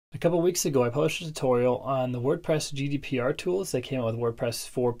A couple of weeks ago, I published a tutorial on the WordPress GDPR tools that came out with WordPress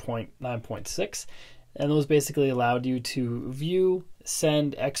 4.9.6, and those basically allowed you to view,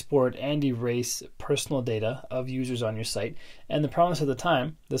 send, export, and erase personal data of users on your site. And the promise at the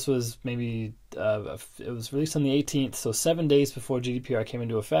time, this was maybe, it was released on the 18th, so 7 days before GDPR came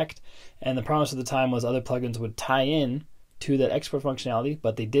into effect, and the promise at the time was other plugins would tie in to that export functionality,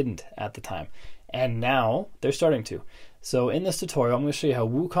 but they didn't at the time. And now they're starting to. So in this tutorial, I'm going to show you how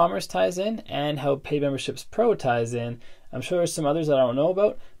WooCommerce ties in and how Paid Memberships Pro ties in. I'm sure there's some others that I don't know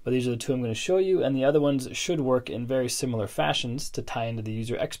about, but these are the two I'm going to show you, and the other ones should work in very similar fashions to tie into the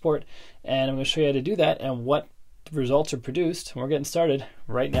user export. And I'm going to show you how to do that and what results are produced. We're getting started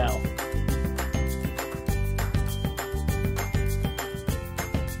right now.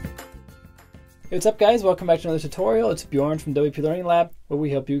 Hey, what's up guys? Welcome back to another tutorial. It's Bjorn from WPLearningLab, where we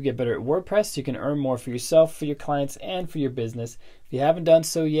help you get better at WordPress so you can earn more for yourself, for your clients, and for your business. If you haven't done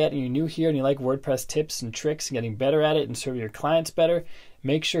so yet and you're new here and you like WordPress tips and tricks and getting better at it and serving your clients better,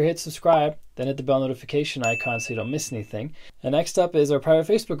 make sure to hit subscribe, then hit the bell notification icon so you don't miss anything. And next up is our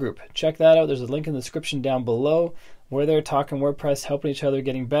private Facebook group. Check that out. There's a link in the description down below. We're there talking WordPress, helping each other,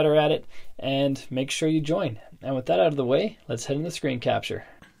 getting better at it, and make sure you join. And with that out of the way, let's head into screen capture.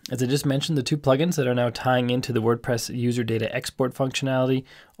 As I just mentioned, the two plugins that are now tying into the WordPress user data export functionality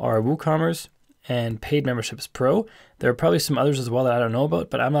are WooCommerce and Paid Memberships Pro. There are probably some others as well that I don't know about,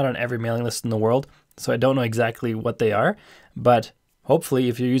 but I'm not on every mailing list in the world, so I don't know exactly what they are. But hopefully,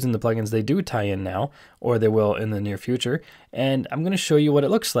 if you're using the plugins, they do tie in now, or they will in the near future. And I'm going to show you what it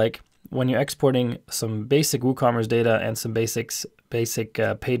looks like when you're exporting some basic WooCommerce data and some basic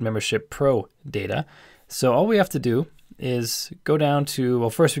Paid Membership Pro data. So all we have to do is go down to, well,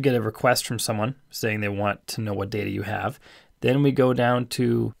 first we get a request from someone saying they want to know what data you have. Then we go down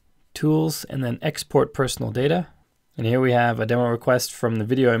to Tools and then Export Personal Data. And here we have a demo request from the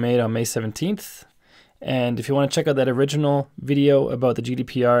video I made on May 17th. And if you want to check out that original video about the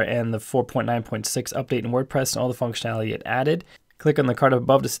GDPR and the 4.9.6 update in WordPress and all the functionality it added, click on the card up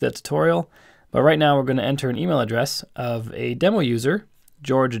above to see that tutorial. But right now we're going to enter an email address of a demo user,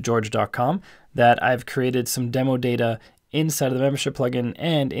 george@george.com, that I've created some demo data inside of the membership plugin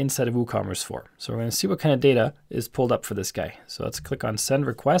and inside of WooCommerce for. So we're going to see what kind of data is pulled up for this guy. So let's click on send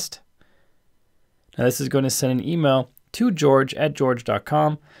request. Now this is going to send an email to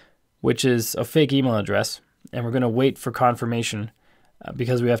george@george.com, which is a fake email address. And we're going to wait for confirmation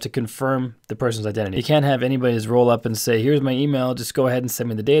because we have to confirm the person's identity. You can't have anybody just roll up and say, here's my email, just go ahead and send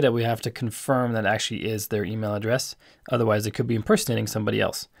me the data. We have to confirm that actually is their email address. Otherwise, it could be impersonating somebody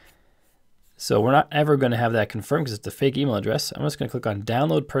else. So we're not ever going to have that confirmed because it's a fake email address. I'm just going to click on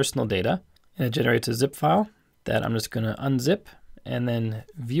download personal data, and it generates a zip file that I'm just going to unzip and then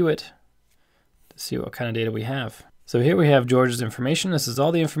view it to see what kind of data we have. So here we have George's information. This is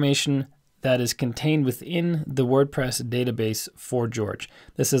all the information that is contained within the WordPress database for George.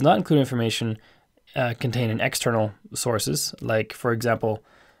 This does not include information contained in external sources, like, for example,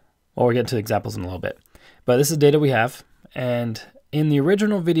 well, we'll get into examples in a little bit. But this is data we have, and in the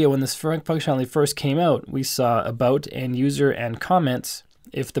original video, when this functionality first came out, we saw about and user and comments.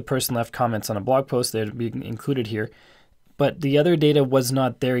 If the person left comments on a blog post, they'd be included here. But the other data was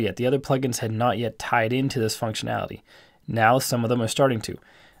not there yet. The other plugins had not yet tied into this functionality. Now some of them are starting to.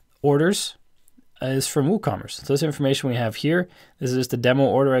 Orders is from WooCommerce. So this information we have here, this is just a demo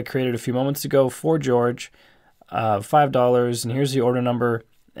order I created a few moments ago for George, $5, and here's the order number,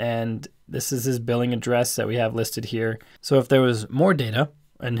 and this is his billing address that we have listed here. So if there was more data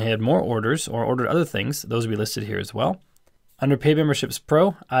and he had more orders or ordered other things, those would be listed here as well. Under Paid Memberships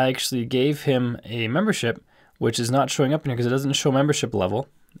Pro, I actually gave him a membership, which is not showing up in here because it doesn't show membership level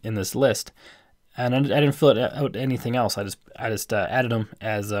in this list. And I didn't fill it out anything else. I just added them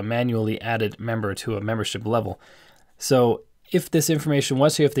as a manually added member to a membership level. So if this information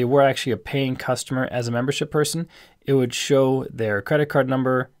was here, if they were actually a paying customer as a membership person, it would show their credit card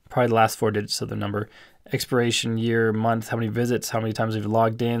number, probably the last 4 digits of the number, expiration, year, month, how many visits, how many times they've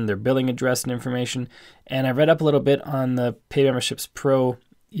logged in, their billing address and information. And I read up a little bit on the Paid Memberships Pro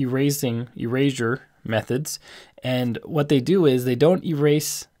erasure methods. And what they do is they don't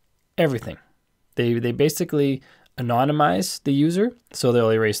erase everything. They basically anonymize the user, so they'll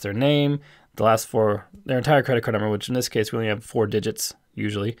erase their name, the last 4, their entire credit card number, which in this case we only have 4 digits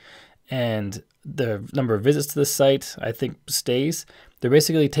usually, and the number of visits to the site, I think, stays. They're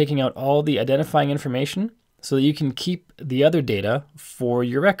basically taking out all the identifying information so that you can keep the other data for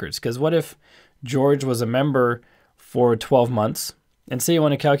your records. Because what if George was a member for 12 months, and say you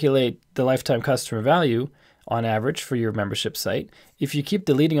want to calculate the lifetime customer value on average for your membership site? If you keep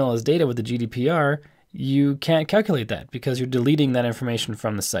deleting all his data with the GDPR, you can't calculate that because you're deleting that information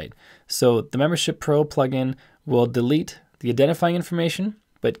from the site. So the Membership Pro plugin will delete the identifying information,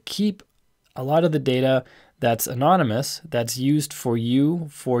 but keep a lot of the data that's anonymous, that's used for you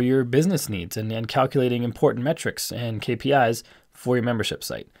for your business needs and calculating important metrics and KPIs for your membership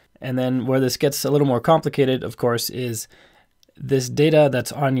site. And then where this gets a little more complicated, of course, is this data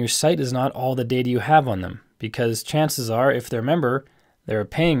that's on your site is not all the data you have on them, because chances are if they're a member, they're a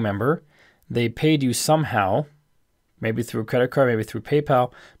paying member, they paid you somehow, maybe through a credit card, maybe through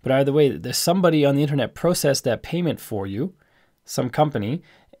PayPal, but either way, there's somebody on the internet processed that payment for you, some company,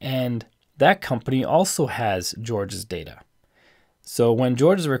 and that company also has George's data. So when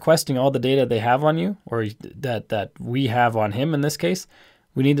George is requesting all the data they have on you, or that we have on him in this case,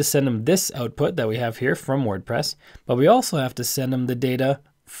 we need to send him this output that we have here from WordPress, but we also have to send him the data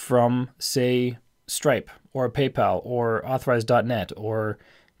from, say, Stripe or PayPal or Authorize.net or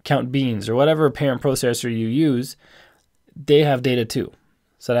Count Beans or whatever payment processor you use. They have data too.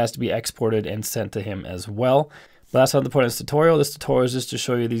 So that has to be exported and sent to him as well. But that's not the point of this tutorial. This tutorial is just to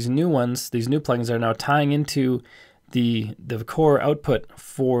show you these new ones, these new plugins that are now tying into the core output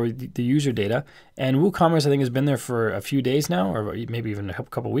for the user data. And WooCommerce, I think, has been there for a few days now, or maybe even a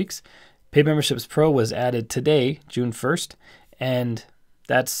couple weeks. Paid Memberships Pro was added today, June 1st, and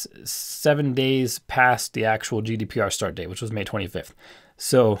that's 7 days past the actual GDPR start date, which was May 25th.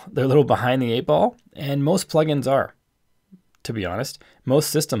 So they're a little behind the 8 ball, and most plugins are, to be honest. Most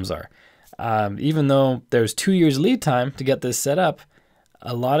systems are. Even though there's 2 years lead time to get this set up,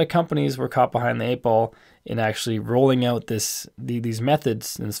 a lot of companies were caught behind the 8 ball in actually rolling out these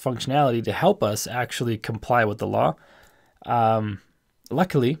methods and this functionality to help us actually comply with the law.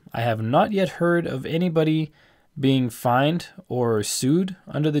 Luckily, I have not yet heard of anybody being fined or sued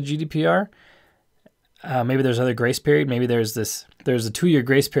under the GDPR. Maybe there's another grace period. Maybe there's a 2-year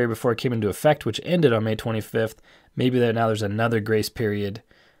grace period before it came into effect, which ended on May 25th. Maybe now there's another grace period.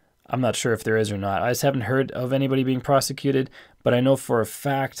 I'm not sure if there is or not. I just haven't heard of anybody being prosecuted, but I know for a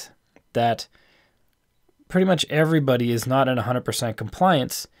fact that pretty much everybody is not in 100%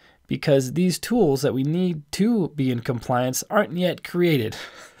 compliance because these tools that we need to be in compliance aren't yet created.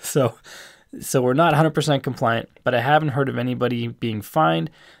 So we're not 100% compliant, but I haven't heard of anybody being fined,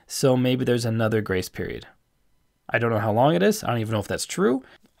 so maybe there's another grace period. I don't know how long it is. I don't even know if that's true.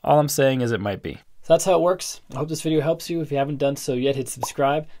 All I'm saying is it might be. So that's how it works. I hope this video helps you. If you haven't done so yet, hit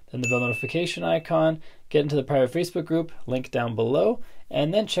subscribe, then the bell notification icon, get into the private Facebook group, link down below,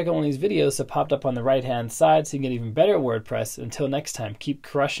 and then check out one of these videos that popped up on the right-hand side so you can get even better at WordPress. Until next time, keep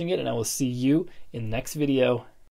crushing it, and I will see you in the next video.